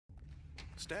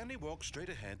Stanley walked straight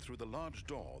ahead through the large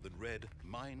door that read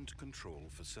Mind Control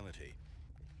Facility.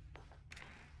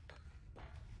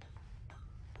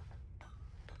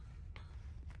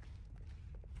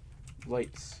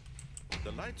 Lights.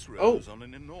 The lights rose on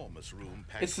an enormous room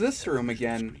packed It's this room with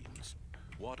again. screens.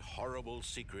 What horrible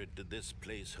secret did this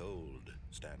place hold?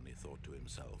 Stanley thought to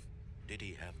himself. Did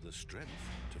he have the strength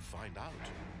to find out?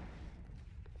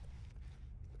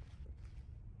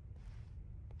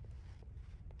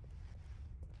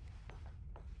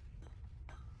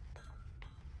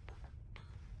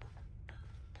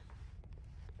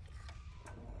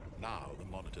 Now the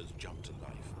monitors jumped to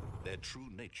life, their true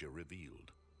nature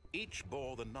revealed. Each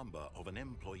bore the number of an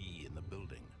employee in the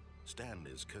building,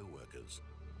 Stanley's co-workers.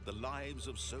 The lives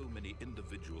of so many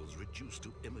individuals reduced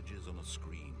to images on a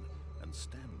screen, and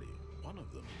Stanley, one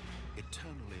of them,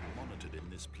 eternally monitored in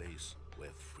this place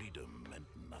where freedom meant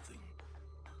nothing.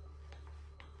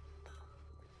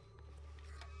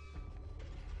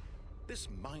 This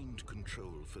mind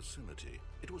control facility,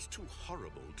 it was too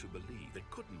horrible to believe. It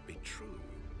couldn't be true.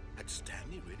 Had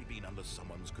Stanley really been under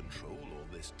someone's control all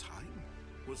this time?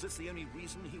 Was this the only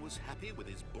reason he was happy with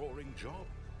his boring job?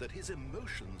 That his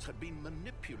emotions had been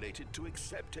manipulated to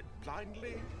accept it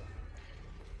blindly?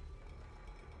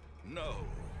 No.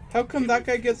 How come that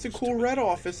guy gets a cool red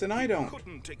office and I don't? He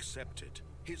couldn't accept it.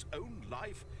 His own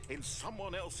life in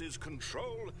someone else's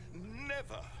control?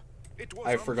 Never. It was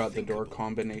I forgot the door unthinkable.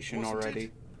 combination Wasn't already.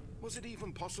 it? Was it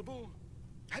even possible?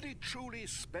 Had he truly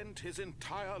spent his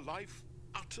entire life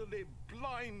utterly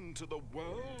blind to the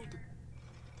world?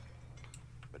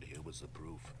 But here was the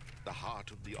proof. The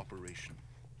heart of the operation.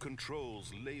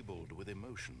 Controls labeled with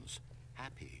emotions.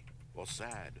 Happy, or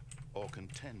sad, or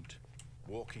content.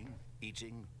 Walking,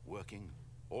 eating, working.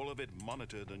 All of it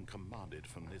monitored and commanded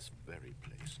from this very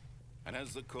place. And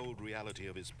as the cold reality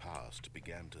of his past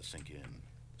began to sink in,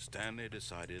 Stanley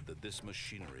decided that this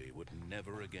machinery would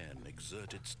never again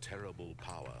exert its terrible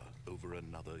power over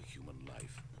another human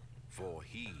life. For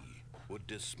he would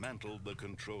dismantle the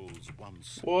controls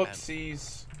once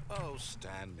Whoopsies. Oh,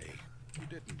 Stanley, you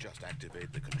didn't just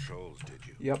activate the controls, did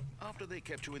you? Yep. After they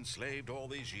kept you enslaved all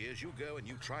these years, you go and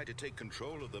you try to take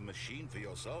control of the machine for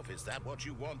yourself. Is that what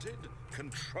you wanted?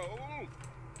 Control?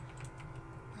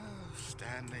 Oh,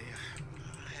 Stanley,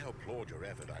 I applaud your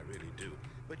effort, I really do.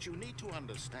 But you need to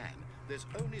understand, there's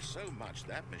only so much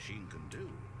that machine can do.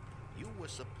 You were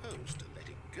supposed to let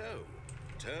it go.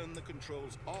 Turn the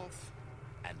controls off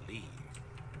and leave.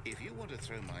 If you want to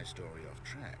throw my story off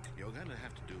track, you're going to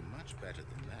have to do much better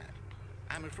than that.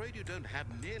 I'm afraid you don't have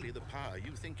nearly the power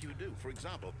you think you do. For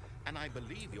example, and I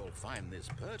believe you'll find this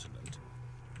pertinent,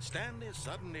 Stanley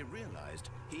suddenly realized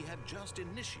he had just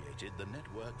initiated the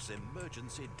network's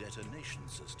emergency detonation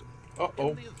system.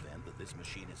 In the event that this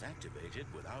machine is activated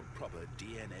without proper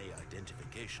DNA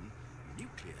identification,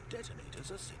 nuclear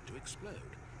detonators are set to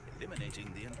explode,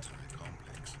 eliminating the entire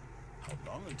complex. How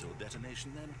long until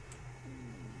detonation then?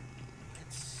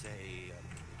 Let's say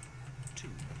 2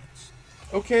 minutes.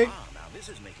 Okay. Ah, now this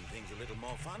is making things a little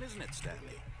more fun, isn't it,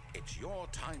 Stanley? It's your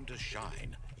time to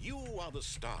shine. You are the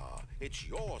star. It's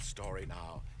your story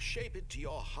now. Shape it to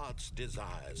your heart's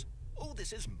desires. Oh,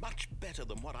 this is much better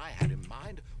than what I had in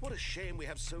mind. What a shame we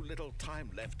have so little time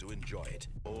left to enjoy it.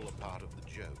 All a part of the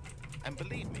joke. And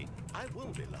believe me, I will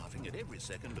be laughing at every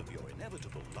second of your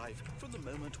inevitable life from the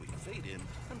moment we fade in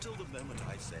until the moment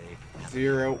I say...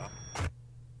 0.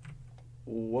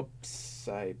 Whoops,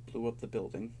 I blew up the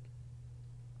building.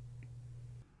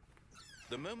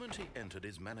 The moment he entered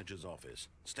his manager's office,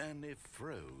 Stanley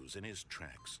froze in his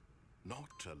tracks.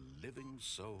 Not a living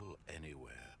soul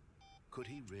anywhere. Could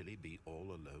he really be all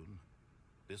alone?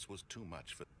 This was too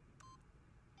much for...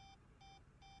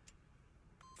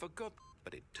 Forgot,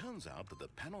 but it turns out that the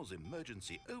panel's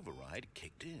emergency override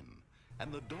kicked in,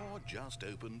 and the door just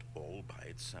opened all by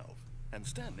itself. And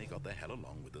Stanley got the hell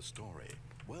along with the story.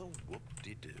 Well,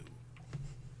 whoop-de-doo.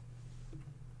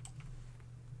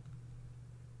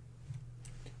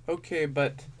 Okay,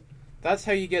 but that's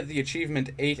how you get the achievement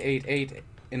 888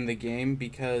 in the game,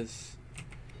 because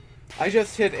I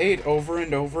just hit 8 over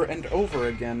and over and over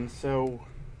again, so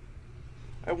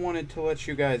I wanted to let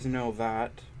you guys know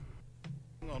that.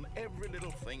 On every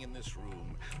little thing in this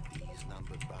room, these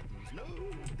numbered buttons, no,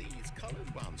 these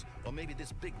colored ones, or maybe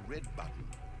this big red button,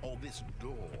 or this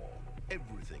door.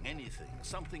 Everything, anything,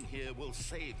 something here will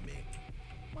save me.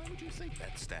 Why would you think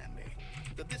that, Stanley?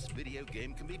 That this video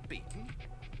game can be beaten?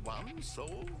 Won?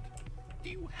 Solved? Do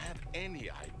you have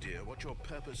any idea what your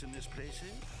purpose in this place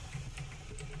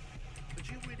is?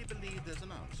 But you really believe there's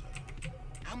an answer?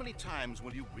 How many times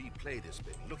will you replay this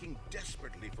bit, looking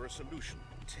desperately for a solution?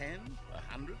 10?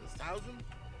 100? 1,000?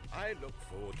 I look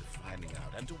forward to finding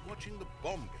out and to watching the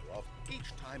bomb go off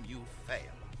each time you fail.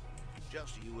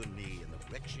 Just you and me in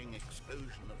the retching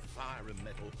explosion of fire and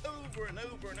metal over and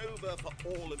over and over for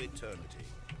all of eternity.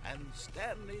 And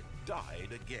Stanley died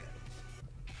again.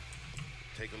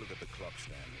 Take a look at the clock,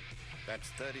 Stanley. That's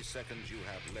 30 seconds you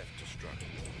have left to struggle.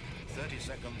 30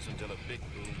 seconds until a big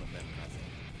boom and then nothing.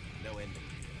 No ending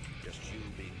here, just you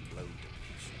being blown to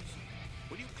pieces.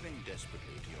 Will you cling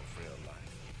desperately to your frail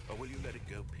life, or will you let it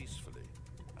go peacefully?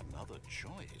 Another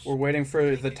choice. We're waiting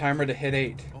for the timer to hit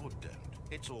 8. Or don't.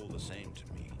 It's all the same to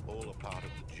me, all a part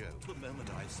of the joke. The moment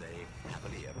I say,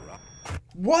 happily ever after.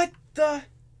 What the?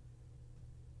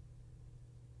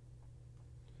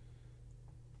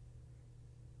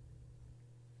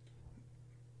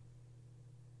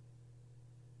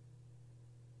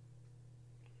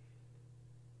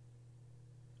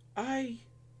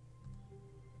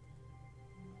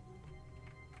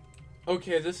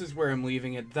 Okay, this is where I'm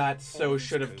leaving it. That so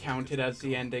should have counted as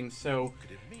the ending, so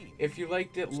if you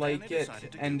liked it, like it,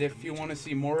 and if you want to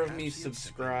see more of me,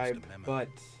 subscribe, but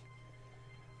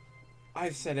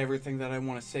I've said everything that I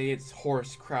want to say. It's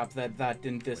horse crap that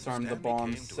didn't disarm the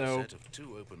bomb, so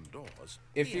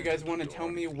if you guys want to tell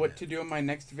me what to do in my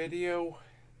next video,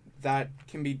 that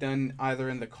can be done either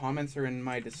in the comments or in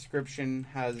my description.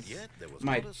 Has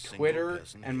my Twitter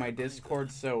and my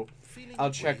Discord, so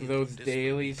I'll check those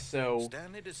daily, so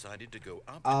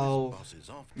I'll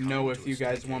know if you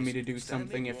guys want me to do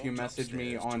something if you message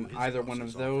me on either one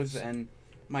of those. And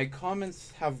my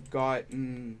comments have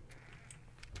gotten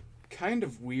kind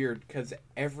of weird because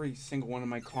every single one of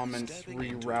my comments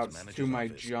reroutes to my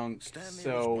junk,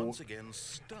 so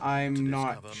I'm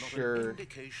not sure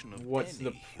what's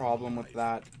the problem with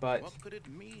that, but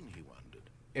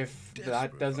if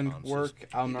that doesn't work,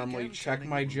 I'll normally check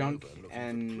my junk,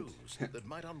 and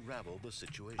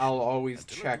I'll always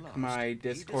check my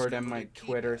Discord and my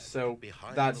Twitter, so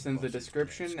that's in the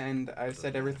description, and I've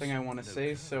said everything I want to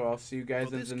say, so I'll see you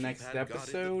guys in the next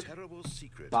episode.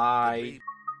 Bye.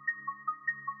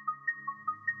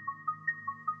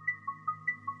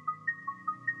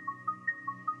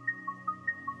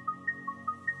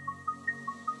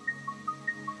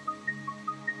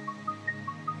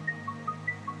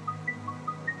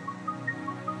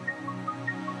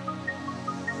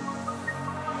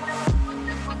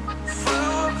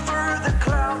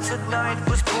 At night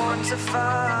was born to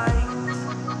find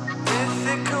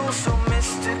mythical, so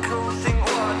mystical, think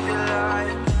what you